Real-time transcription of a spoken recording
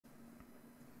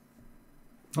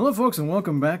Hello, folks, and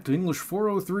welcome back to English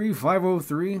 403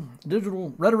 503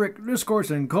 Digital Rhetoric, Discourse,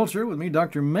 and Culture with me,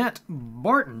 Dr. Matt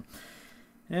Barton.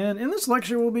 And in this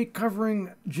lecture, we'll be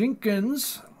covering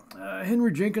Jenkins,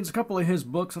 Henry Jenkins, a couple of his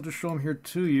books. I'll just show them here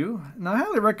to you. Now, I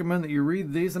highly recommend that you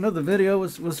read these. I know the video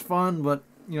was fun, but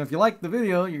if you like the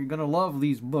video, you're going to love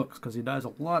these books because he does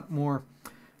a lot more,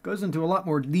 goes into a lot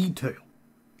more detail.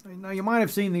 Now, you might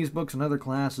have seen these books in other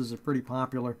classes. They're pretty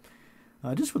popular,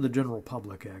 just for the general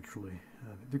public, actually.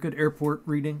 They're good airport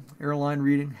reading, airline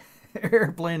reading,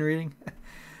 airplane reading.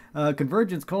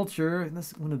 Convergence Culture.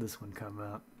 When did this one come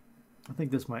out? I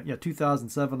think this might,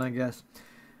 2007, I guess.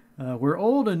 Where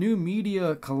old and new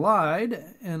media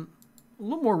collide, and a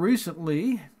little more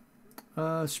recently,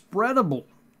 spreadable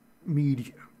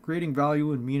media, creating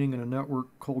value and meaning in a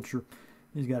network culture.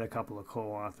 He's got a couple of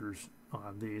co-authors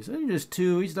on these. And just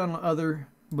two. He's done other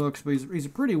books, but he's a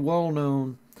pretty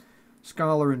well-known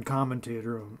scholar and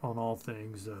commentator on all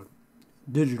things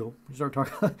digital. You start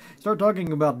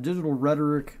talking about digital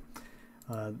rhetoric.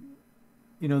 The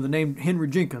name Henry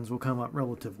Jenkins will come up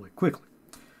relatively quickly.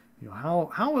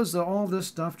 How is all this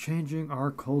stuff changing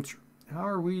our culture? How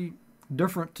are we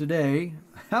different today?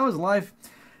 How is life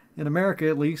in America,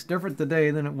 at least, different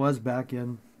today than it was back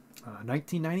in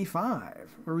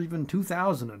 1995 or even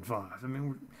 2005? I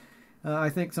mean, I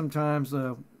think sometimes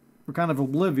we're kind of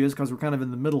oblivious because we're kind of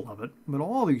in the middle of it. But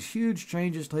all these huge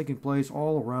changes taking place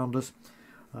all around us.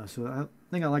 So the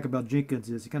thing I like about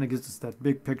Jenkins is he kind of gives us that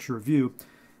big picture view.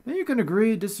 And you can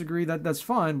agree, disagree, that's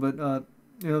fine. But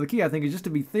the key, I think, is just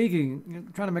to be thinking,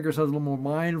 trying to make ourselves a little more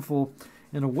mindful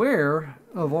and aware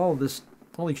of all these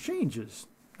changes.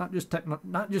 Not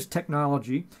just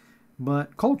technology,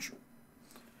 but culture.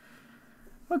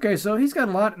 Okay, so he's got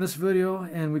a lot in this video,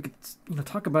 and we could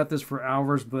talk about this for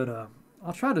hours, but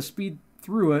I'll try to speed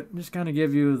through it and just kind of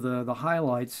give you the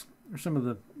highlights or some of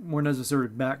the more necessary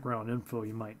background info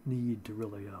you might need to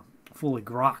really fully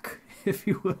grok, if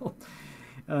you will,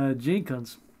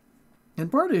 Jenkins.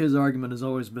 And part of his argument has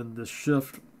always been this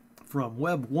shift from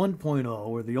Web 1.0,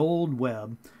 or the old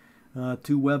web,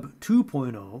 to Web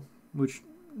 2.0, which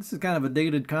this is kind of a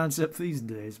dated concept these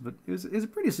days, but it was a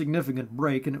pretty significant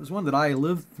break, and it was one that I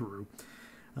lived through.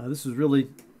 This was really,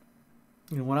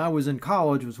 when I was in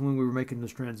college was when we were making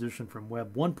this transition from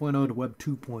Web 1.0 to Web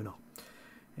 2.0.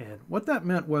 And what that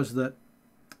meant was that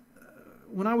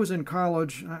when I was in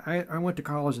college, I went to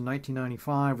college in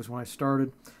 1995 was when I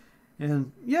started.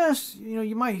 And yes,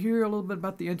 you might hear a little bit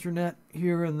about the internet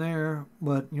here and there,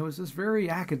 but it's this very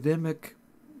academic,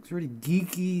 sort of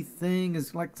geeky thing.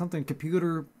 It's like something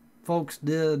computer folks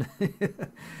did.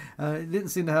 It didn't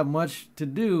seem to have much to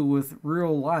do with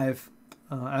real life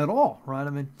at all, right? I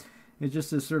mean, it's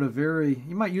just this sort of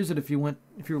you might use it if you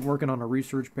were working on a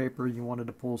research paper, you wanted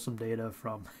to pull some data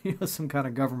from some kind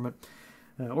of government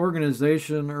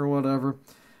organization or whatever.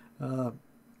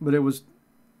 But it was,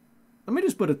 let me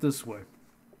just put it this way.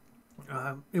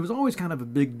 It was always kind of a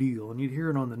big deal, and you'd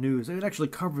hear it on the news. They'd actually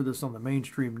cover this on the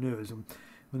mainstream news, and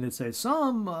when they'd say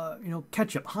some,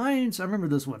 ketchup, Heinz, I remember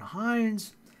this one,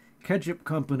 Heinz Ketchup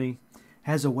Company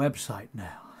has a website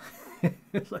now.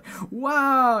 It's like,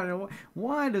 wow,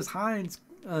 why does Heinz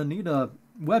need a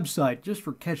website just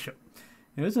for ketchup?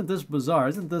 Isn't this bizarre?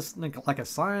 Isn't this like a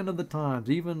sign of the times?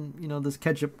 Even, this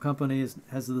ketchup company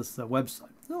has this website.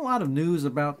 There's a lot of news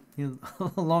about,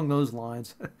 along those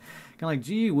lines. Kind of like,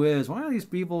 gee whiz, why are these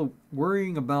people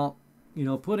worrying about,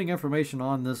 putting information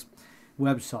on this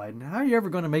website? And how are you ever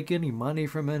going to make any money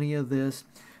from any of this?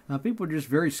 People are just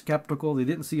very skeptical. They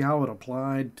didn't see how it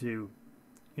applied to,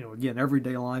 again,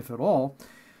 everyday life at all.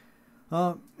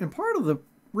 And part of the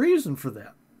reason for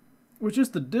that was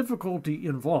just the difficulty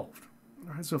involved.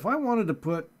 All right, so if I wanted to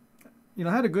put,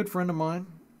 I had a good friend of mine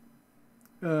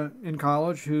in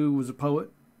college who was a poet,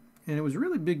 and it was a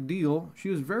really big deal. She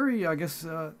was very, I guess,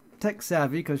 tech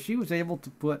savvy because she was able to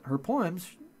put her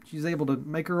poems, she's able to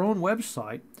make her own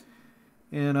website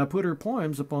and put her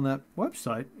poems up on that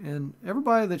website. And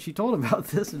everybody that she told about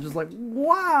this is just like,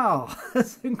 wow,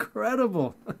 that's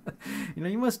incredible. I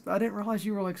didn't realize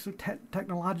you were like so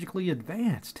technologically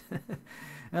advanced.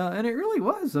 And it really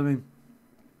was. I mean,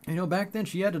 back then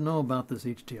she had to know about this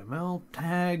HTML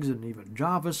tags and even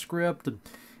JavaScript. And,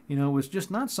 it was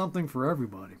just not something for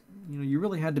everybody. You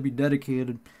really had to be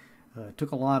dedicated. It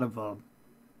took a lot of,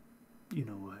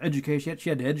 education. She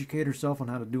had to educate herself on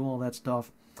how to do all that stuff.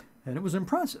 And it was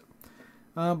impressive.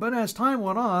 But as time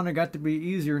went on, it got to be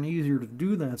easier and easier to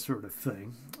do that sort of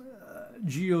thing.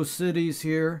 GeoCities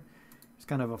here. It's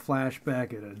kind of a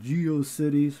flashback at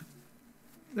GeoCities.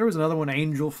 There was another one,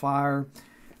 Angel Fire.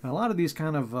 And a lot of these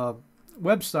kind of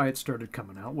websites started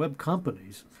coming out, web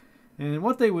companies. And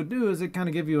what they would do is they kind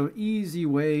of give you an easy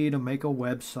way to make a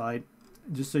website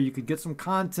just so you could get some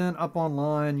content up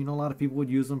online. You know, a lot of people would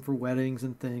use them for weddings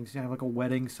and things. You have like a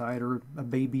wedding site or a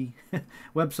baby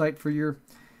website for your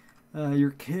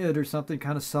kid or something,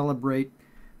 kind of celebrate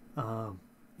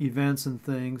events and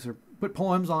things, or put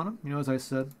poems on them, you know, as I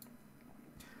said.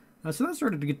 So that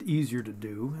started to get easier to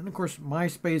do. And of course,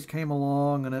 MySpace came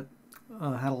along, and it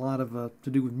had a lot of to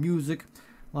do with music.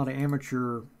 A lot of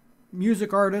amateur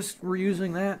music artists were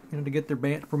using that, you know, to get their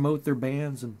band, promote their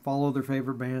bands and follow their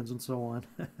favorite bands and so on.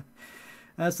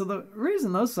 So the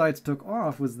reason those sites took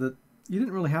off was that you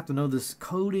didn't really have to know this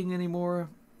coding anymore.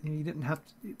 You didn't have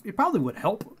to. It probably would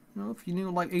help, you know, if you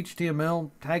knew like HTML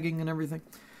tagging and everything.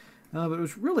 But it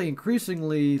was really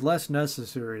increasingly less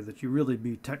necessary that you really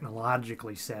be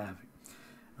technologically savvy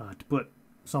to put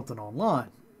something online.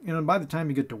 You know, by the time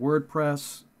you get to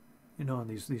WordPress, you know, and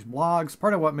these blogs,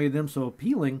 part of what made them so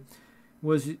appealing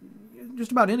was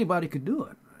just about anybody could do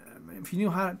it. I mean, if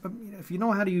you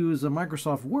know how to use a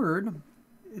Microsoft Word,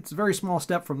 it's a very small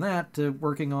step from that to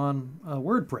working on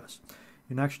WordPress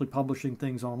and actually publishing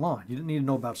things online. You didn't need to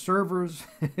know about servers.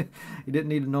 You didn't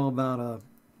need to know about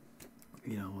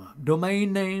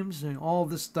domain names and all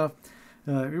this stuff.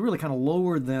 It really kind of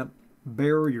lowered that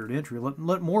barrier to entry.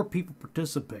 Let more people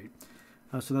participate.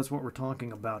 So that's what we're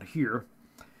talking about here.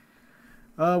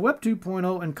 Web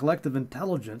 2.0 and collective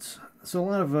intelligence. So a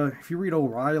lot of, if you read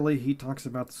O'Reilly, he talks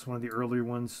about this, one of the earlier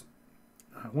ones.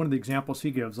 One of the examples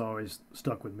he gives always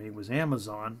stuck with me was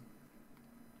Amazon.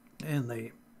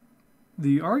 And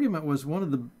the argument was one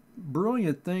of the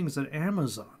brilliant things that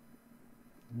Amazon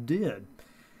did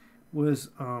was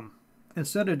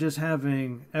instead of just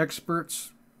having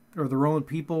experts or their own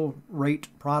people rate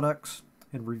products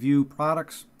and review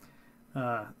products,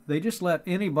 they just let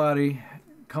anybody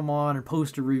come on and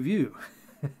post a review.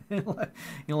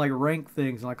 Like rank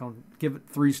things, like give it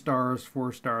 3 stars,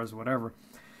 4 stars, whatever.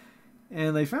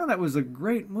 And they found that was a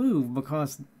great move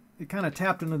because it kind of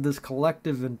tapped into this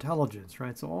collective intelligence,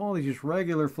 right? So all these just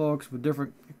regular folks with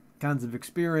different kinds of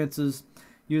experiences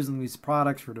using these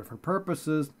products for different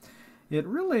purposes. It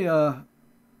really,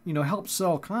 helped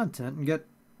sell content and get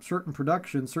certain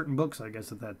productions, certain books, I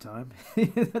guess, at that time.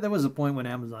 There was a point when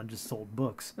Amazon just sold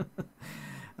books.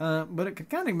 But it could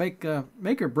kind of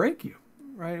make or break you,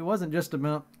 right? It wasn't just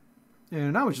about,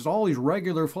 and that was just all these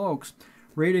regular folks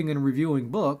rating and reviewing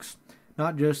books,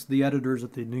 not just the editors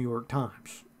at the New York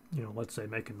Times, let's say,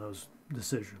 making those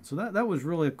decisions. So that was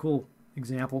really a cool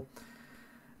example.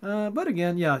 But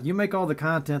again, yeah, you make all the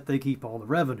content, they keep all the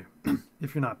revenue.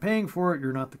 If you're not paying for it,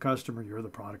 you're not the customer, you're the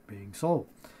product being sold.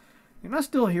 And I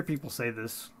still hear people say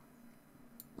this.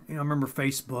 I remember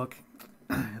Facebook.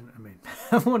 I mean,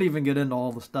 I won't even get into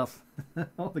all the stuff,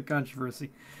 all the controversy.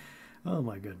 Oh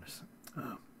my goodness.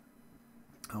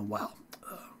 Oh wow.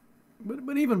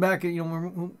 But even back,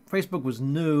 when Facebook was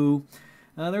new,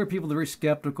 there were people that were very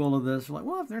skeptical of this. Like,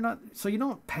 well, if they're not, so you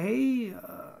don't pay,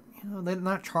 they're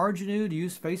not charging you to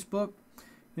use Facebook.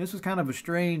 This was kind of a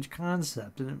strange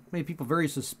concept, and it made people very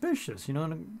suspicious,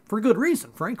 and for good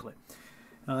reason, frankly.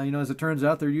 As it turns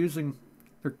out,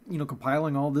 they're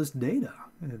compiling all this data,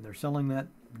 and they're selling that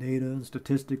data and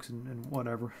statistics and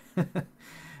whatever.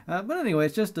 But anyway,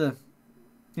 it's just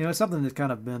it's something that's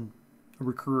kind of been a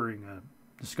recurring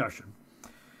discussion.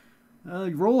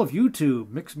 The role of YouTube,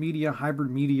 mixed media,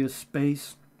 hybrid media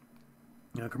space,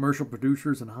 commercial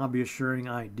producers and hobbyists sharing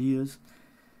ideas.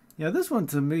 This one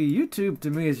to me, YouTube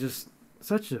to me is just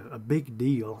such a big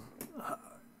deal.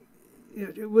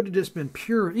 It would have just been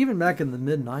pure, even back in the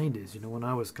mid-90s, when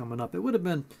I was coming up. It would have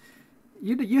been,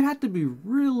 you had to be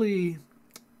really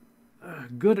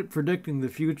good at predicting the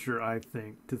future, I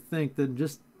think, to think that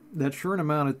just that short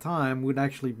amount of time would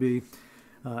actually be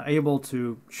able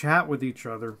to chat with each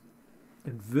other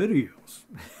in videos,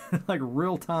 like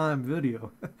real-time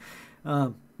video.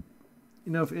 When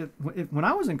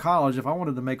I was in college, if I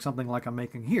wanted to make something like I'm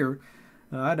making here,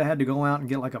 I'd have had to go out and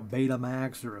get like a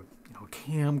Betamax or a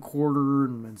camcorder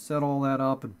and set all that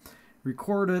up and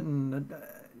record it and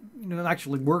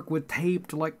actually work with tape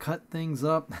to like cut things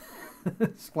up,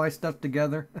 splice stuff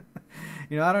together.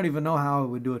 I don't even know how I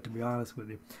would do it, to be honest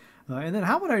with you. And then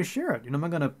how would I share it? Am I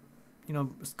going to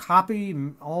copy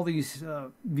all these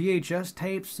VHS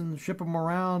tapes and ship them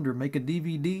around, or make a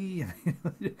DVD?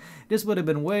 This would have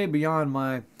been way beyond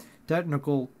my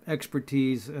technical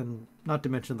expertise, and not to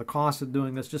mention the cost of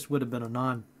doing this just would have been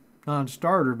a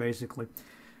non-starter, basically.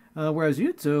 Whereas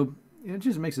YouTube, it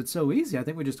just makes it so easy. I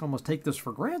think we just almost take this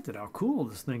for granted, how cool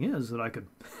this thing is, that I could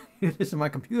hit this in my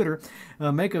computer,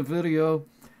 make a video,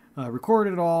 record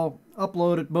it all,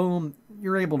 upload it, boom,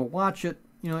 you're able to watch it,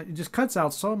 it just cuts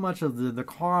out so much of the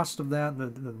cost of that,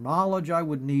 the knowledge I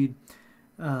would need.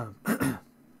 And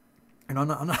I'm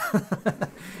not,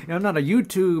 I'm not a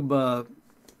YouTube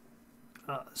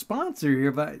sponsor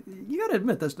here, but you got to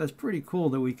admit that's pretty cool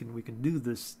that we can do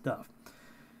this stuff.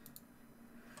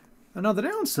 Now the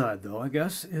downside, though, I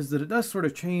guess, is that it does sort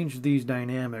of change these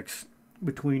dynamics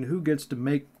between who gets to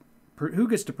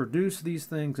produce these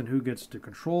things and who gets to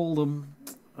control them.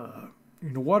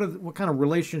 What kind of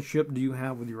relationship do you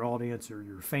have with your audience or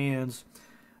your fans?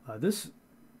 This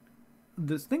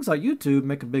things like YouTube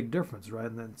make a big difference, right?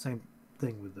 And then same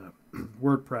thing with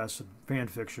WordPress and fan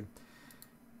fiction.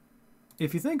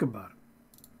 If you think about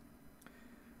it,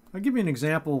 I'll give you an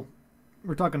example.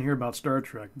 We're talking here about Star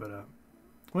Trek, but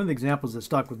one of the examples that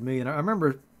stuck with me, and I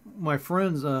remember my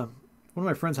friends, one of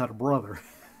my friends had a brother,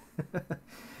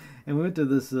 and we went to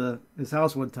this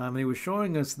house one time, and he was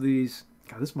showing us these.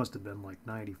 God, this must have been like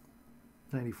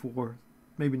 94,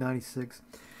 maybe 96.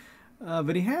 But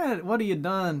what he had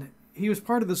done. He was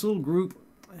part of this little group.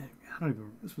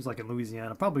 This was like in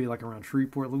Louisiana, probably like around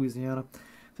Shreveport, Louisiana.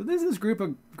 So there's this group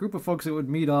of folks that would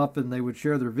meet up and they would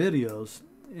share their videos.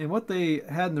 And what they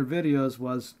had in their videos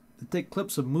was to take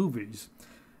clips of movies.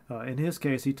 In his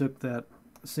case, he took that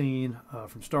scene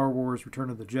from Star Wars: Return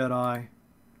of the Jedi.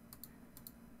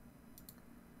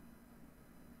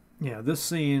 Yeah, this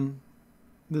scene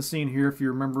here, if you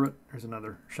remember it, there's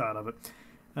another shot of it.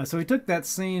 So he took that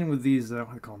scene with these, what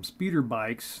do they call them, speeder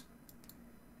bikes,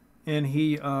 and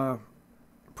he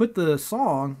put the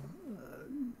song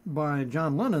by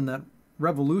John Lennon, that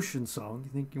Revolution song.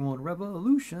 You think you want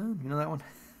revolution? You know that one?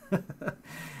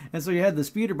 And so you had the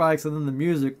speeder bikes and then the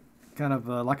music, kind of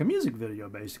like a music video,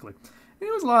 basically. And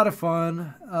it was a lot of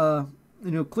fun.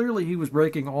 Clearly he was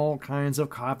breaking all kinds of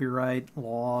copyright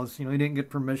laws. He didn't get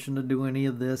permission to do any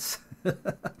of this.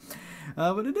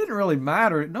 But it didn't really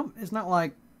matter. It's not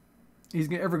like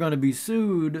he's ever going to be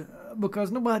sued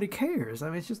because nobody cares. I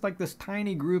mean, it's just like this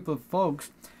tiny group of folks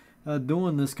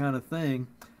doing this kind of thing.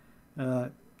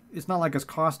 It's not like it's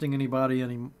costing anybody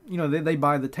any. They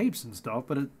buy the tapes and stuff,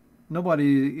 but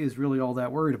nobody is really all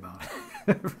that worried about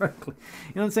it, frankly.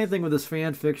 The same thing with this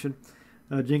fan fiction.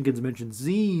 Jenkins mentioned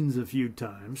zines a few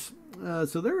times.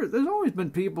 So there's always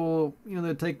been people,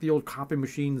 that take the old copy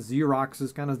machine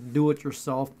Xeroxes, kind of do it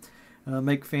yourself,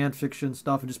 make fan fiction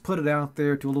stuff and just put it out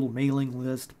there to a little mailing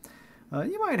list.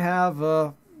 You might have,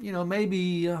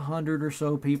 maybe 100 or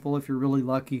so people, if you're really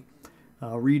lucky,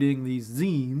 reading these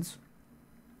zines.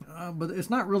 But it's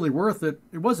not really worth it.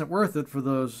 It wasn't worth it for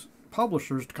those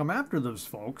publishers to come after those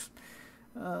folks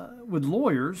with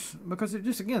lawyers, because it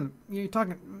just, again, you're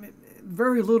talking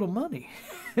very little money.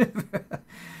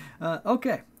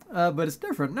 Okay, but it's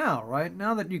different now, right?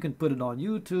 Now that you can put it on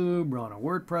YouTube or on a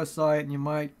WordPress site,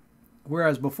 and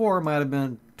whereas before it might have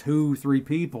been 2-3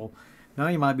 people, now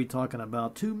you might be talking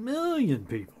about 2 million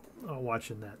people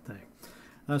watching that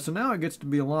thing. So now it gets to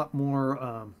be a lot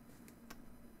more,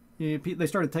 they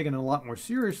started taking it a lot more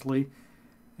seriously.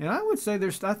 And I would say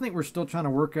I think we're still trying to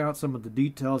work out some of the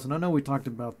details. And I know we talked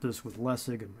about this with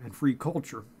Lessig and free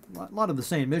culture. A lot of the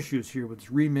same issues here with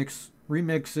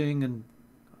remixing and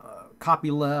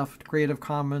copyleft, Creative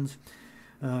Commons,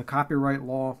 copyright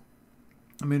law.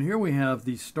 I mean, here we have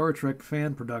these Star Trek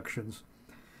fan productions.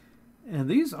 And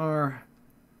these are,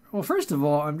 well, first of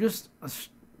all, I'm just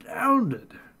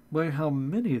astounded by how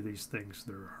many of these things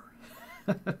there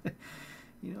are.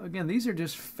 Again, these are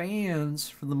just fans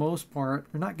for the most part.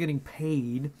 They're not getting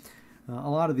paid. A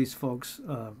lot of these folks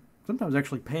sometimes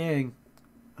actually paying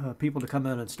people to come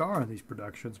in and star in these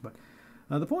productions. But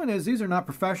the point is, these are not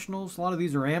professionals. A lot of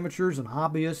these are amateurs and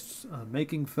hobbyists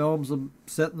making films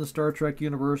set in the Star Trek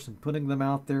universe and putting them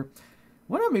out there.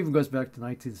 One of them even goes back to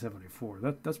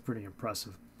 1974. That's pretty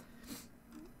impressive.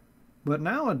 But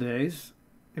nowadays,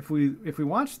 if we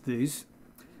watch these,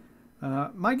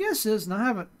 my guess is, and I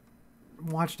haven't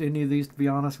watched any of these to be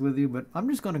honest with you, but I'm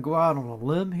just going to go out on a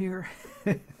limb here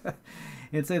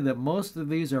and say that most of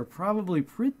these are probably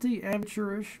pretty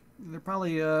amateurish. They're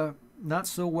probably not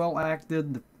so well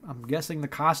acted. I'm guessing the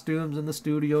costumes in the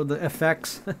studio, the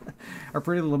effects are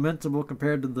pretty lamentable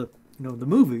compared to the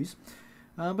movies.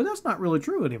 But that's not really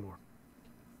true anymore.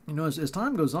 As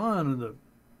time goes on and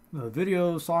the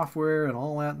video software and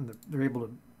all that, and they're able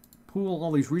to pool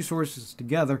all these resources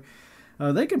together,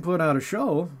 they can put out a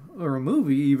show or a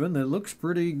movie even that looks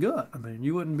pretty good. I mean,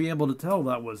 you wouldn't be able to tell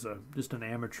that was just an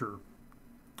amateur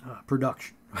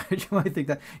production. Right?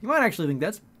 You might actually think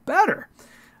that's better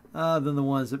than the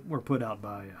ones that were put out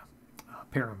by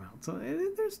Paramount. So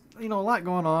there's a lot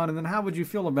going on. And then how would you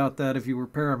feel about that if you were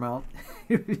Paramount?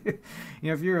 If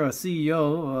you're a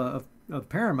CEO of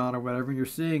Paramount or whatever, and you're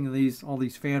seeing all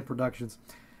these fan productions,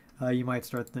 you might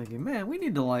start thinking, man, we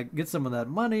need to like get some of that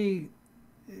money.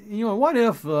 You know, what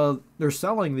if they're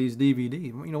selling these DVD?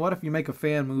 You know, what if you make a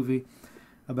fan movie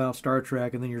about Star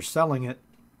Trek and then you're selling it,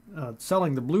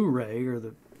 selling the Blu-ray or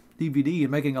the DVD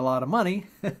and making a lot of money,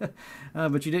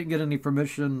 but you didn't get any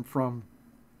permission from,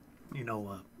 you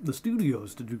know, the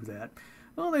studios to do that?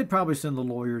 Well, they'd probably send the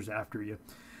lawyers after you.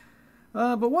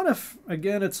 But what if,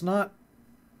 again, it's not,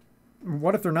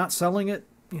 what if they're not selling it?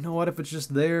 You know, what if it's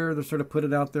just there? They're sort of put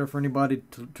it out there for anybody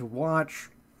to watch.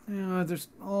 You know, there's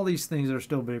all these things that are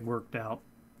still being worked out.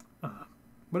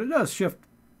 But it does shift.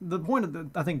 The point that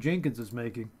I think Jenkins is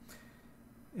making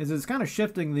is it's kind of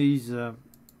shifting the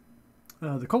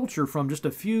culture from just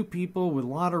a few people with a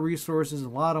lot of resources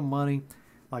and a lot of money,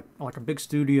 like a big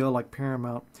studio like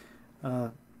Paramount.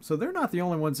 So they're not the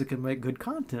only ones that can make good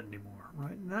content anymore,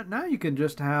 right? Now you can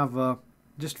just have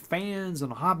just fans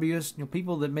and hobbyists, you know,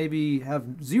 people that maybe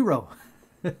have zero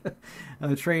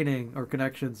training or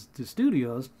connections to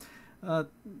studios,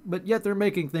 but yet they're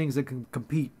making things that can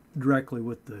compete directly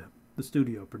with the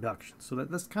studio production. So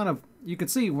that's kind of, you can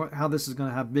see how this is going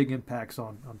to have big impacts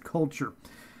on culture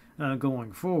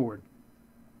going forward.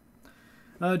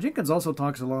 Jenkins also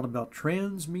talks a lot about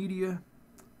transmedia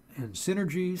and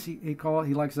synergies.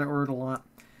 He likes that word a lot.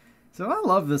 So I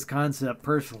love this concept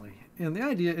personally. And the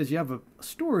idea is you have a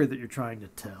story that you're trying to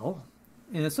tell,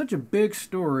 and it's such a big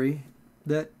story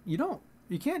that you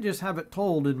can't just have it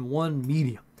told in one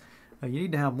medium. You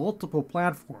need to have multiple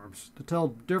platforms to tell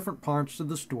different parts of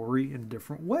the story in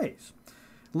different ways,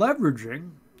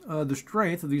 leveraging the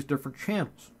strength of these different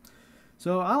channels.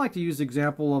 So I like to use the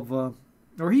example of,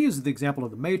 or he uses the example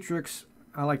of The Matrix.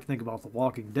 I like to think about the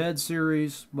Walking Dead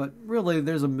series, but really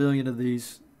there's a million of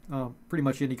these. Pretty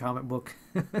much any comic book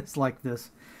is like this.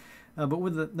 But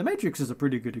with the Matrix is a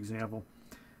pretty good example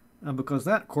because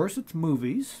that, of course, it's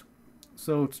movies.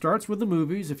 So it starts with the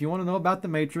movies. If you want to know about the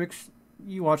Matrix,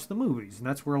 you watch the movies, and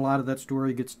that's where a lot of that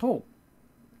story gets told.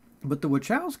 But the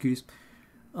Wachowskis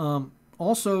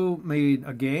also made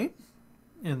a game,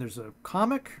 and there's a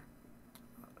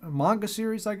manga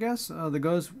series, I guess, that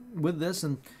goes with this.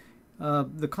 And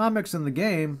the comics and the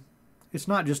game, it's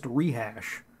not just a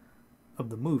rehash of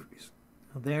the movies.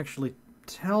 They actually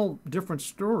tell different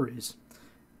stories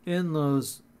in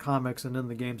those comics and in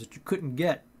the games that you couldn't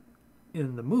get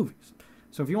in the movies.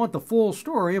 So if you want the full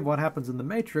story of what happens in the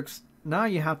Matrix, now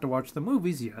you have to watch the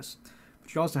movies, yes,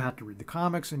 but you also have to read the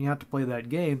comics and you have to play that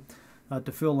game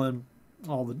to fill in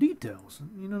all the details.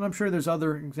 You know, and I'm sure there's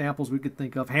other examples we could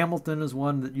think of. Hamilton is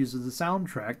one that uses the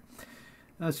soundtrack.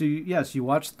 So you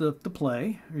watch the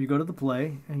play, or you go to the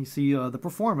play and you see the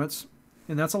performance,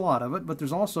 and that's a lot of it. But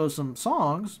there's also some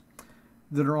songs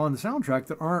that are on the soundtrack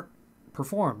that aren't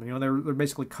performed. You know, they're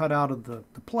basically cut out of the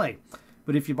play.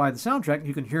 But if you buy the soundtrack,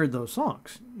 you can hear those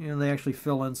songs. You know, they actually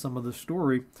fill in some of the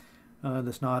story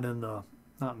that's not in the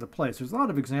play. So there's a lot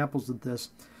of examples of this.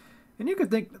 And you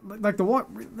could think, like the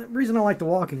reason I like The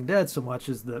Walking Dead so much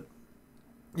is that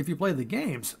if you play the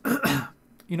games,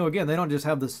 you know, again, they don't just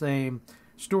have the same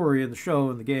story in the show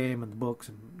and the game and the books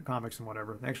and comics and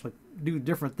whatever. They actually do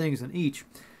different things in each.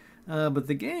 But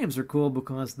the games are cool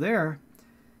because they'll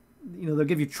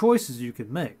give you choices you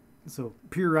can make. So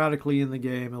periodically in the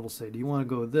game, it'll say, do you want to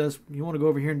go with this? You want to go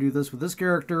over here and do this with this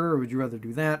character, or would you rather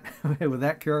do that with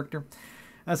that character?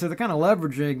 So they're kind of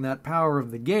leveraging that power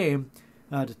of the game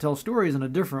to tell stories in a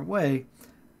different way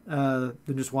than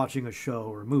just watching a show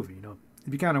or a movie. You know,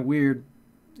 it'd be kind of weird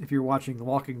if you're watching The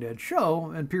Walking Dead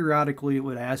show and periodically it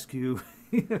would ask you,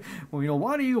 well, you know,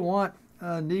 what do you want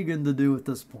Negan to do at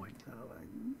this point?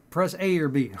 Press A or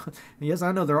B. Yes,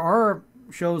 I know there are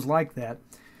shows like that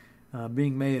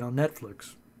being made on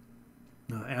Netflix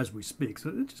as we speak.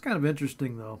 So it's just kind of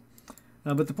interesting, though.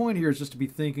 But the point here is just to be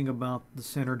thinking about the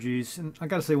synergies. And I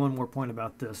got to say one more point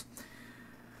about this.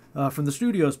 From the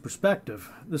studio's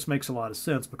perspective, this makes a lot of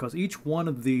sense because each one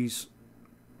of these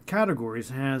categories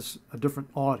has a different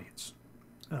audience.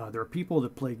 There are people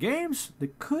that play games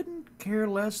that couldn't care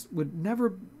less, would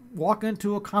never walk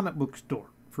into a comic book store,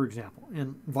 for example,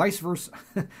 and vice versa.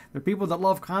 There are people that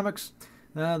love comics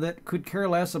that could care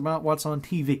less about what's on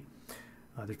TV.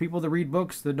 There's people that read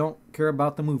books that don't care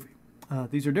about the movie.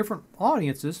 These are different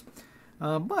audiences,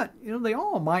 but you know, they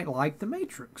all might like The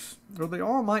Matrix, or they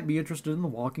all might be interested in The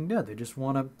Walking Dead. They just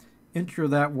want to enter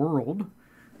that world.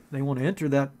 They want to enter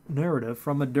that narrative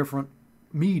from a different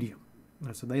medium.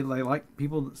 So they like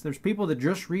people. There's people that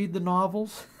just read the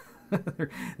novels.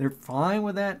 They're fine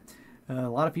with that. A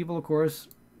lot of people, of course,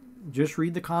 just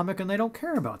read the comic and they don't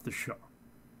care about the show,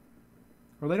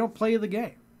 or they don't play the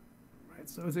game. Right?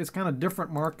 So it's kind of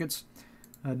different markets,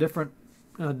 different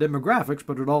demographics,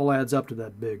 but it all adds up to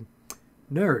that big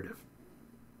narrative.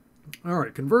 All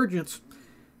right, convergence.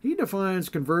 He defines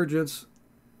convergence,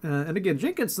 and again,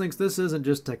 Jenkins thinks this isn't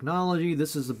just technology.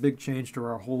 This is a big change to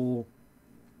our whole,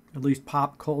 at least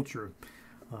pop culture.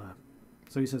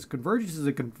 So he says convergence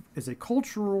is a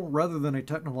cultural rather than a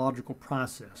technological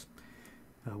process.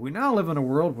 We now live in a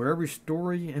world where every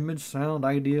story, image, sound,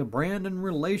 idea, brand, and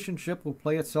relationship will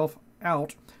play itself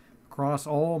out across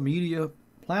all media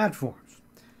platforms.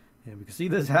 And we can see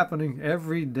this happening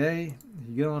every day.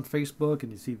 You get on Facebook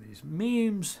and you see these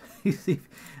memes. You see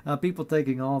people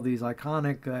taking all these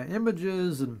iconic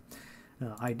images and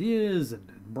ideas and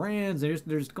brands.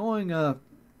 There's going...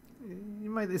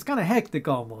 it's kind of hectic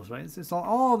almost, right? It's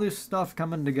all this stuff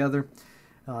coming together.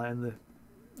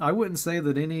 I wouldn't say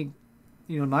that any...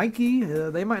 Nike,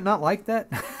 they might not like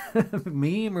that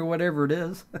meme or whatever it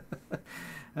is.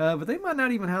 But they might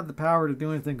not even have the power to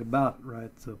do anything about it,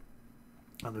 right? So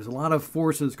there's a lot of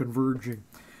forces converging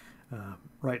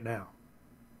right now.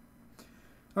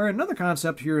 All right, another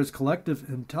concept here is collective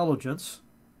intelligence.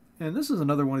 And this is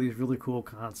another one of these really cool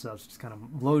concepts. Just kind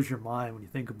of blows your mind when you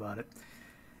think about it.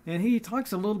 And he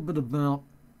talks a little bit about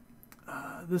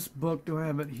this book. Do I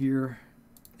have it here?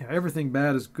 Yeah, Everything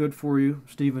Bad is Good for You,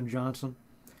 Stephen Johnson.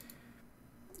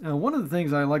 One of the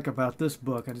things I like about this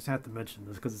book, I just have to mention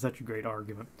this because it's such a great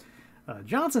argument.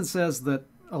 Johnson says that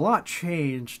a lot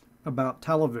changed about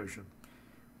television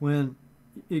when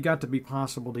it got to be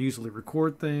possible to easily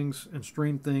record things and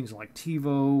stream things like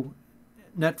TiVo,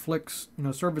 Netflix,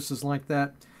 services like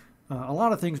that. A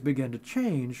lot of things began to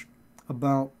change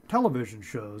about television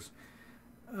shows.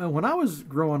 When I was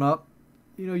growing up,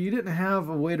 you didn't have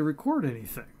a way to record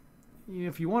anything.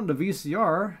 If you wanted a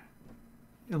VCR,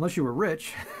 unless you were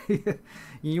rich,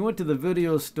 you went to the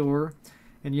video store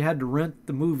and you had to rent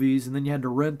the movies, and then you had to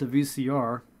rent a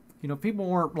VCR. People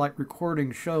weren't like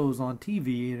recording shows on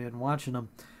TV and watching them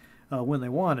when they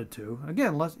wanted to.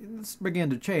 Again, this began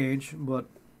to change, but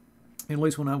at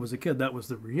least when I was a kid, that was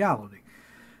the reality.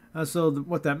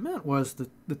 What that meant was that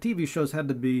the TV shows had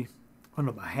to be, I don't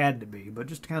know about had to be, but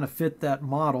just to kind of fit that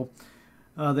model,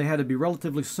 they had to be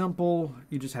relatively simple.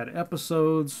 You just had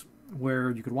episodes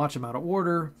where you could watch them out of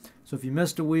order. So if you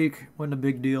missed a week, wasn't a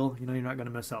big deal. You're not going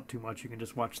to miss out too much. You can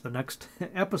just watch the next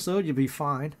episode. You'll be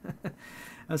fine.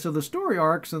 So the story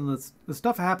arcs and the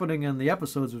stuff happening in the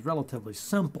episodes was relatively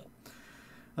simple.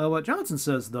 What Johnson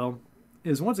says, though,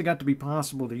 is once it got to be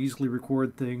possible to easily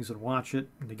record things and watch it,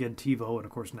 and again, TiVo and,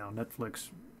 of course, now Netflix,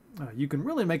 you can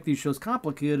really make these shows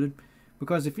complicated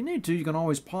because if you need to, you can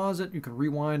always pause it, you can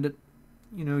rewind it,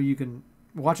 you can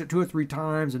watch it 2 or 3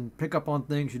 times and pick up on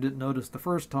things you didn't notice the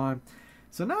first time.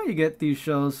 So now you get these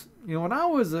shows. When I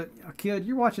was a kid,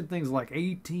 you're watching things like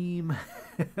A-Team.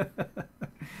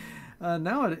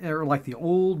 Or like the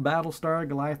old Battlestar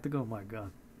Galactica. Oh my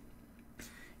God.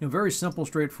 Very simple,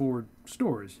 straightforward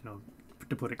stories,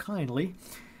 to put it kindly.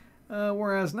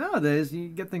 Whereas nowadays, you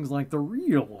get things like the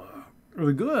real, or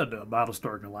the good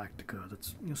Battlestar Galactica.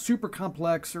 That's super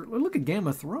complex. Or look at Game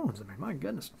of Thrones. I mean, my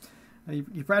goodness.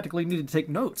 You practically need to take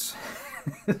notes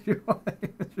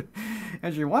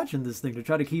as you're watching this thing to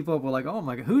try to keep up with, like, oh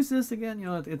my God, who's this again?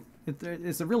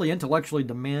 It's a really intellectually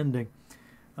demanding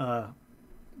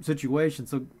situation.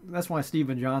 So that's why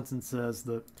Stephen Johnson says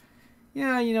that,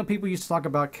 people used to talk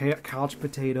about couch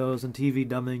potatoes and TV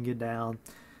dumbing you down,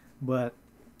 but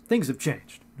things have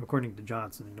changed, according to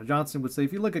Johnson. Johnson would say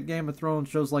if you look at Game of Thrones,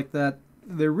 shows like that,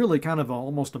 they're really kind of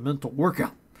almost a mental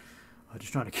workout.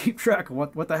 Just trying to keep track of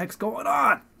what the heck's going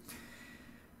on.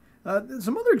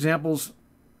 Some other examples.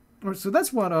 So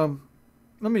that's what,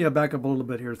 let me back up a little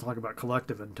bit here to talk about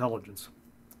collective intelligence.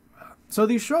 So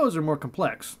these shows are more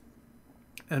complex.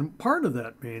 And part of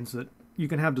that means that you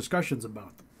can have discussions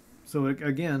about them. So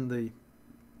again,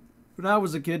 when I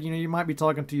was a kid, you might be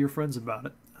talking to your friends about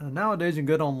it. Nowadays you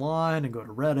can go online and go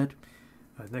to Reddit.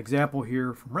 An example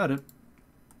here from Reddit.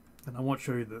 And I won't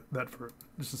show you that for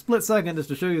just a split second, just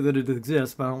to show you that it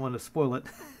exists, but I don't want to spoil it.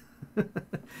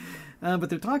 But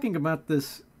they're talking about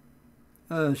this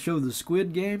show, The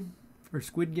Squid Game, or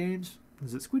Squid Games.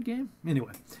 Is it Squid Game?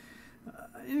 Anyway,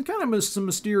 kind of some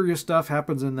mysterious stuff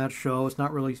happens in that show. It's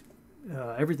not really,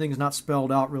 everything's not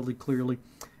spelled out really clearly.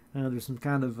 There's some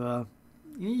kind of,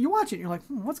 you watch it and you're like,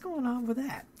 what's going on with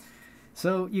that?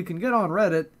 So you can get on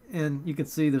Reddit and you can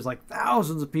see there's like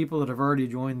thousands of people that have already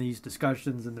joined these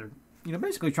discussions, and they're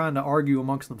basically trying to argue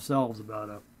amongst themselves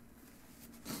about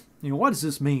what does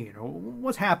this mean, or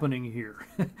what's happening here,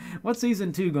 what's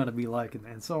season 2 going to be like,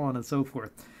 and so on and so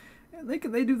forth. And they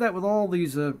do that with all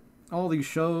these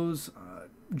shows.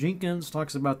 Jenkins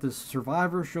talks about this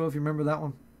Survivor show, if you remember that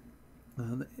one.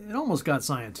 It almost got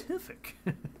scientific.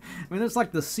 I mean, it's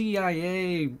like the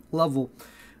CIA level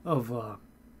of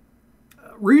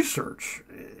research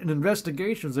and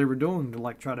investigations they were doing to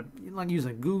like try to like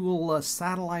using Google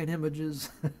satellite images,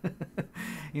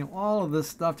 all of this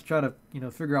stuff to try to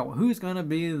figure out who's going to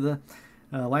be the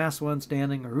last one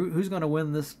standing or who's going to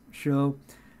win this show.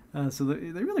 So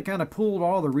they really kind of pulled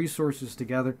all the resources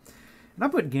together. And I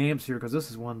put games here because this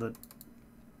is one that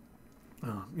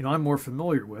I'm more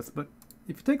familiar with. But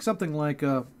if you take something like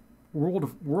World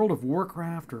of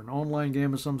Warcraft or an online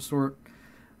game of some sort,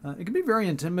 it can be very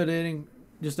intimidating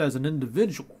just as an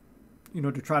individual,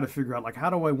 to try to figure out like how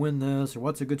do I win this, or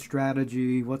what's a good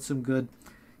strategy, what's some good,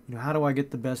 how do I get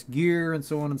the best gear, and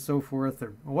so on and so forth,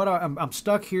 or what I'm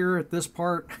stuck here at this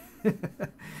part,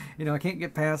 I can't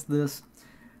get past this.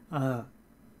 So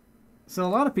a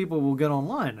lot of people will get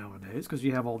online nowadays because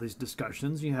you have all these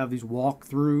discussions, you have these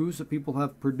walkthroughs that people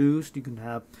have produced. You can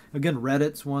have, again,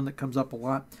 Reddit's one that comes up a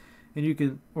lot, and you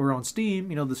can, or on Steam,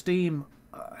 the Steam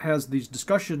has these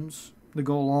discussions that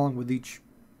go along with each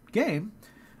game,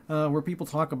 where people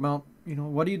talk about,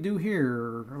 what do you do here?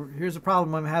 Or here's a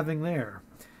problem I'm having there.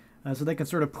 So they can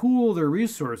sort of pool their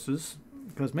resources,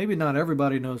 because maybe not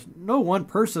everybody knows, no one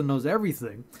person knows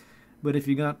everything, but if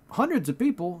you got hundreds of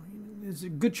people, there's a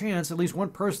good chance at least one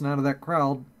person out of that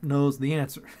crowd knows the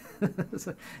answer.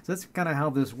 So that's kind of how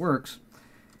this works.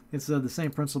 It's the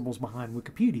same principles behind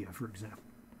Wikipedia, for example.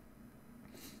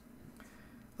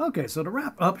 Okay, so to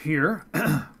wrap up here,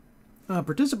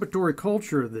 participatory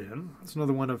culture then, that's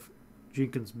another one of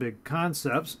Jenkins' big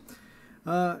concepts.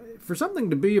 For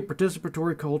something to be a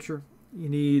participatory culture, you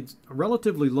need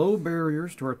relatively low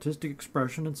barriers to artistic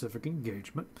expression and civic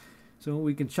engagement. So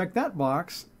we can check that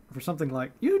box for something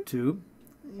like YouTube.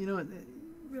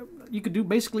 You could do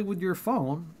basically with your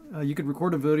phone. You could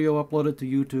record a video, upload it to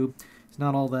YouTube. It's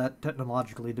not all that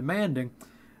technologically demanding.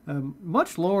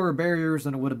 Much lower barriers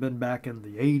than it would have been back in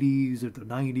the 80s or the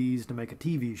 90s to make a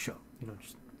TV show.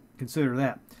 Just consider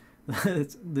that.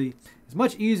 It's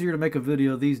much easier to make a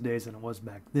video these days than it was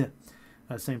back then.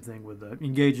 Same thing with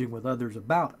engaging with others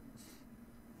about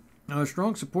it.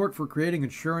 Strong support for creating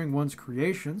and sharing one's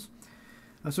creations.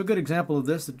 So a good example of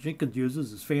this that Jenkins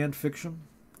uses is fan fiction.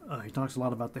 He talks a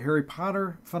lot about the Harry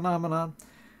Potter phenomenon.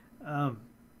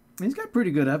 He's got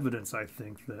pretty good evidence, I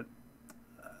think, that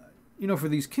for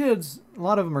these kids, a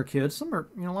lot of them are kids. Some are,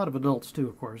 a lot of adults too,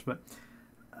 of course. But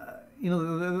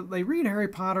they read Harry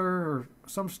Potter or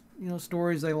some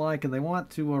stories they like, and they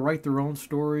want to write their own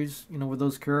stories, with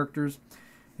those characters.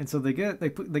 And so they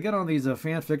get on these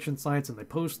fan fiction sites and they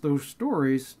post those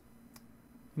stories.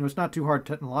 It's not too hard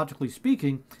technologically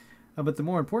speaking, but the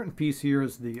more important piece here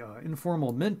is the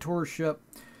informal mentorship.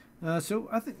 So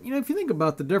I think if you think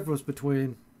about the difference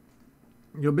between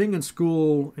being in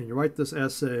school and you write this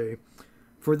essay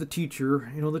for the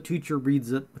teacher, the teacher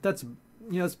reads it, but that's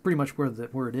that's pretty much where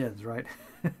it ends, right?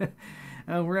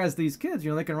 Whereas these kids,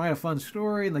 they can write a fun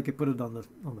story and they can put it on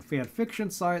the fan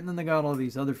fiction site, and then they got all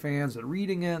these other fans that are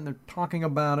reading it and they're talking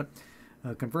about it.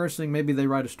 Conversing, maybe they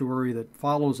write a story that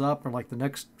follows up or like the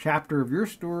next chapter of your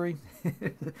story.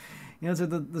 So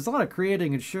there's a lot of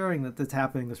creating and sharing that's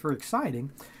happening that's very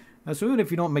exciting. So even if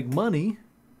you don't make money,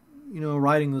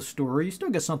 writing the story, you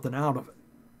still get something out of it.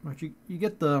 Right? You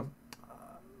get the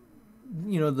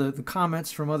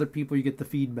comments from other people, you get the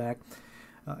feedback.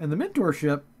 And the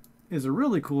mentorship is a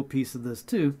really cool piece of this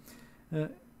too.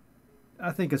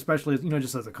 I think especially,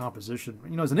 just as a composition.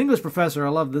 As an English professor, I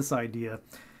love this idea.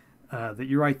 That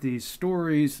you write these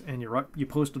stories and you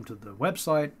post them to the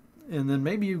website, and then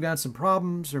maybe you've got some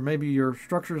problems, or maybe your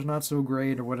structure is not so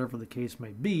great, or whatever the case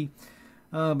may be.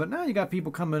 But now you got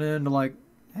people coming in to like,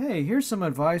 hey, here's some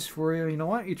advice for you.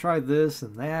 Why don't you try this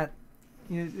and that?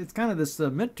 It's kind of this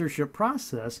mentorship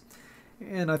process,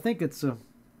 and I think it's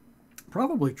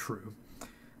probably true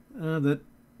that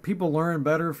people learn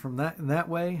better from that in that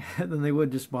way than they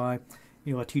would just by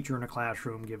a teacher in a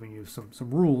classroom giving you some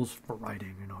rules for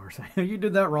writing, or saying, you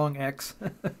did that wrong, X.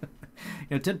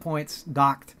 10 points,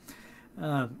 docked.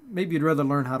 Maybe you'd rather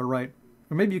learn how to write,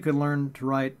 or maybe you could learn to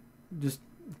write just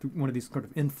one of these sort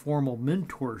of informal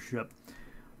mentorship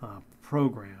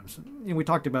programs. We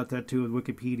talked about that too with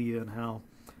Wikipedia, and how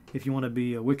if you want to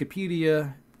be a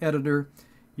Wikipedia editor,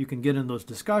 you can get in those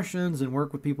discussions and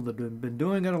work with people that have been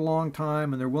doing it a long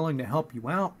time, and they're willing to help you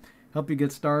out, help you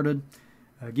get started.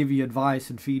 Give you advice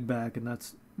and feedback, and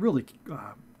that's really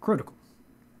critical.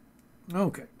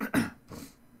 Okay.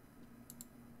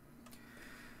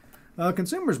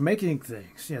 Consumers making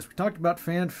things. Yes, we talked about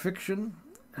fan fiction.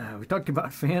 We talked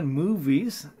about fan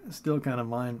movies. Still kind of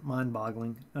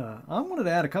mind-boggling. I wanted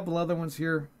to add a couple other ones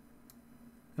here.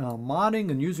 modding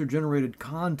and user-generated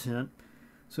content.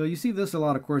 So you see this a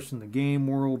lot, of course, in the game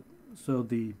world. So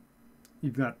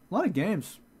you've got a lot of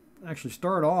games actually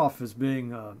start off as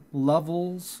being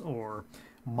levels or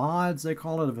mods, they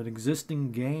call it, of an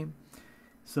existing game.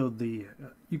 So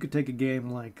you could take a game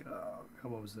like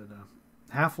what was it,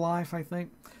 Half-Life, I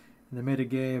think, and they made a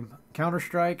game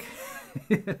Counter-Strike.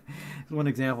 One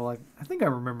example. I think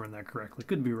I'm remembering that correctly.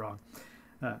 Could be wrong.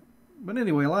 But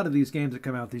anyway, a lot of these games that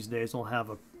come out these days will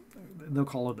have they'll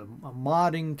call it a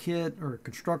modding kit or a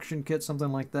construction kit,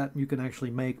 something like that. You can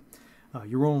actually make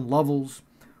your own levels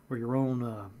or your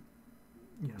own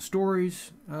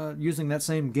stories using that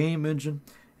same game engine,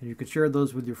 and you can share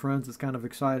those with your friends. It's kind of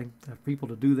exciting to have people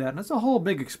to do that, and it's a whole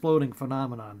big exploding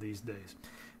phenomenon these days.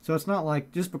 So it's not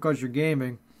like just because you're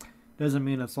gaming doesn't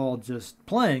mean it's all just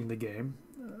playing the game.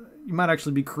 You might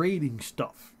actually be creating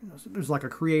stuff. So there's like a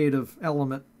creative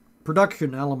element,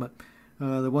 production element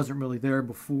that wasn't really there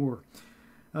before.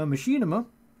 Machinima,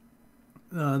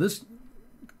 this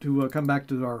to come back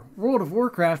to our World of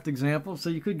Warcraft example,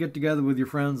 so you could get together with your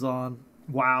friends on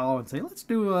WoW and say, let's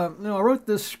do, I wrote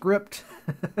this script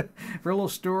for a little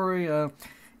story.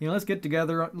 Let's get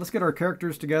together, let's get our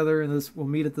characters together, and we'll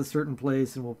meet at this certain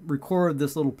place, and we'll record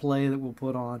this little play that we'll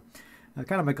put on.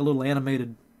 Kind of make a little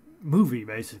animated movie,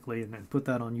 basically, and then put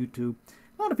that on YouTube.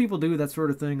 A lot of people do that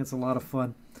sort of thing. It's a lot of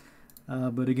fun.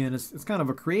 But again, it's kind of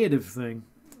a creative thing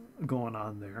going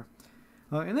on there.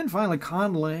 And then finally,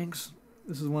 conlangs.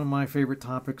 This is one of my favorite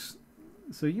topics.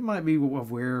 So you might be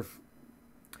aware of,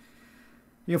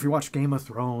 if you watch Game of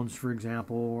Thrones, for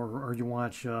example, or you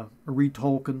watch read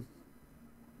Tolkien,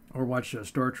 or watch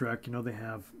Star Trek, they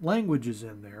have languages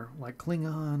in there, like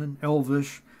Klingon and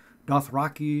Elvish,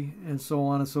 Dothraki, and so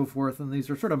on and so forth. And these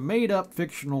are sort of made-up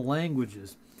fictional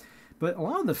languages. But a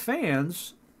lot of the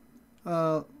fans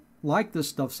like this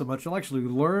stuff so much, they'll actually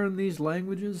learn these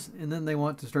languages, and then they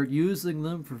want to start using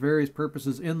them for various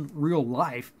purposes in real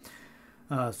life.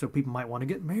 So people might want to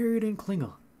get married in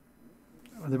Klingon.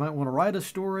 Or they might want to write a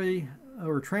story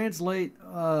or translate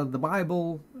the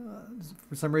Bible.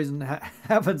 For some reason,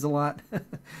 happens a lot.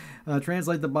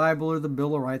 Translate the Bible or the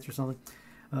Bill of Rights or something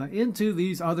into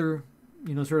these other,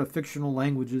 sort of fictional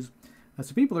languages.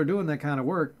 So people are doing that kind of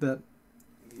work that,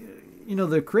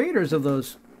 the creators of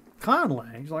those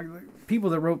conlangs, like the people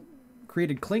that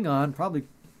created Klingon, probably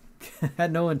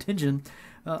had no intention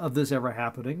of this ever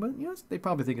happening, but they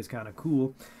probably think it's kind of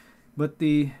cool. But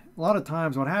a lot of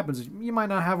times what happens is you might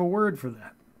not have a word for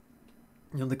that.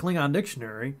 The Klingon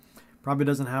dictionary probably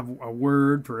doesn't have a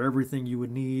word for everything you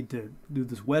would need to do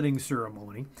this wedding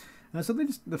ceremony. So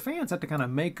the fans have to kind of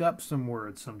make up some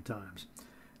words sometimes.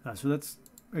 So that's,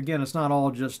 again, it's not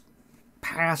all just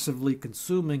passively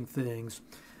consuming things.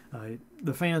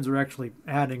 The fans are actually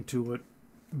adding to it,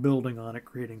 building on it,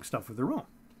 creating stuff of their own.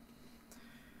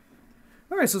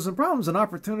 All right, so some problems and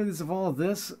opportunities of all of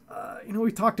this.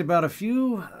 We talked about a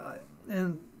few,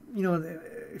 and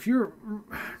if you're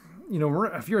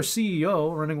a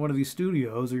CEO running one of these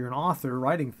studios, or you're an author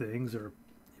writing things, or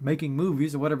making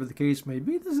movies, or whatever the case may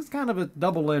be, this is kind of a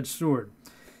double-edged sword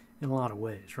in a lot of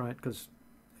ways, right? Because,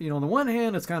 on the one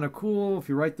hand, it's kind of cool if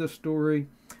you write this story,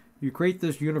 you create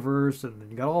this universe, and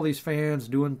you got all these fans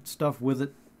doing stuff with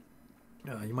it.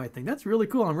 You might think, that's really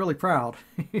cool, I'm really proud.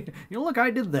 Look,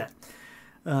 I did that.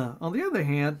 On the other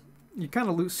hand, you're kind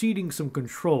of ceding some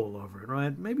control over it,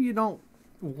 right? Maybe you don't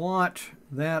want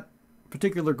that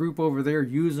particular group over there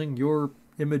using your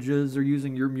images or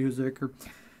using your music or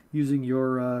using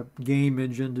your game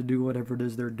engine to do whatever it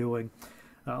is they're doing.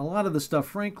 A lot of the stuff,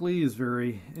 frankly, is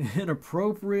very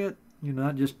inappropriate,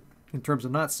 not just in terms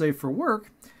of not safe for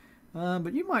work,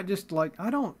 but you might just I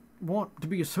don't want to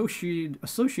be associated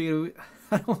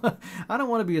I don't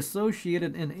want to be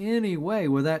associated in any way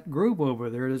with that group over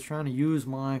there that's trying to use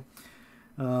my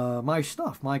my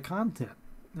stuff, my content.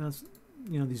 That's,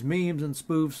 these memes and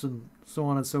spoofs and so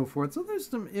on and so forth. So there's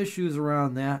some issues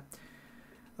around that.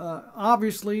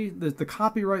 Obviously, the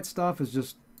copyright stuff is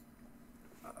just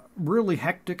really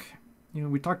hectic.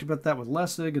 We talked about that with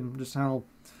Lessig and just how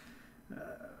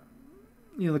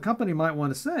the company might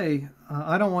want to say,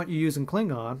 I don't want you using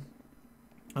Klingon.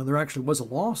 There actually was a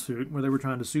lawsuit where they were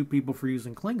trying to sue people for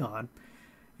using Klingon.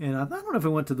 And I don't know if it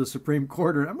went to the Supreme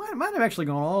Court, or it might have actually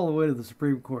gone all the way to the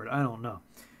Supreme Court. I don't know.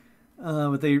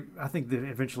 But I think they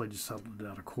eventually just settled it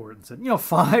out of court and said,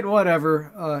 fine,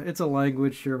 whatever. It's a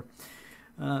language, sure.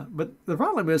 But the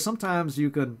problem is sometimes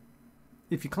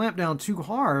if you clamp down too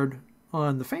hard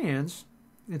on the fans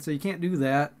and say you can't do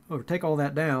that or take all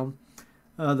that down,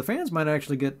 the fans might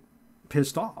actually get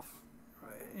pissed off.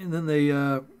 And then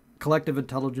they collective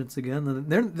intelligence again.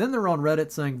 Then they're on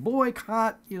Reddit saying,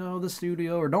 boycott, the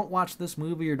studio, or don't watch this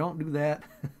movie, or don't do that.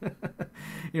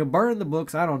 Burn the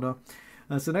books, I don't know.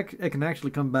 So it can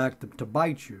actually come back to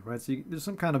bite you, right? So there's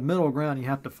some kind of middle ground you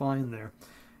have to find there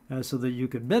so that you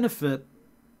can benefit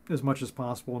as much as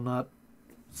possible and not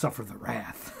suffer the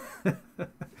wrath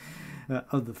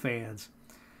of the fans.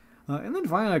 And then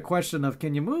finally, a question of,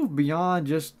 can you move beyond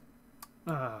just,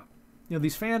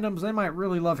 these fandoms, they might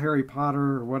really love Harry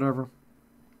Potter or whatever.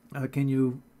 Can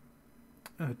you,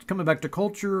 coming back to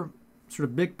culture, sort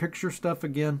of big picture stuff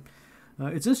again,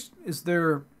 is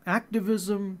there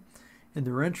activism and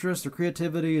their interest, their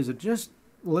creativity, is it just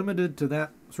limited to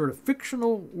that sort of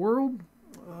fictional world?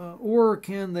 Or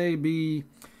can they be,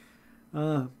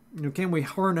 can we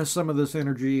harness some of this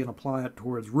energy and apply it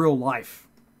towards real life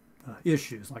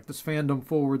issues, like this fandom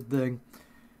forward thing?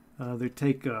 They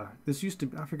take, this used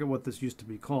to, I forget what this used to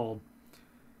be called.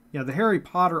 Yeah, the Harry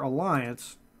Potter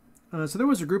Alliance. So there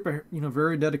was a group of,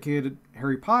 very dedicated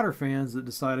Harry Potter fans that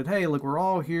decided, hey, look, we're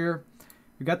all here.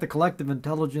 We've got the collective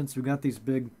intelligence. We've got these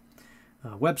big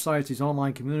websites, these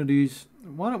online communities.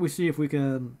 Why don't we see if we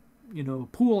can,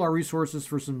 pool our resources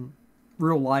for some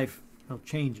real life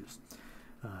changes?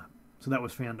 So that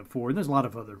was Fandom Forward. And there's a lot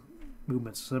of other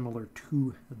movements similar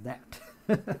to that.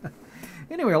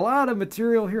 Anyway, a lot of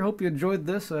material here. Hope you enjoyed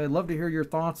this. I'd love to hear your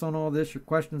thoughts on all this, your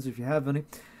questions if you have any.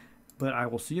 But I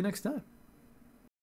will see you next time.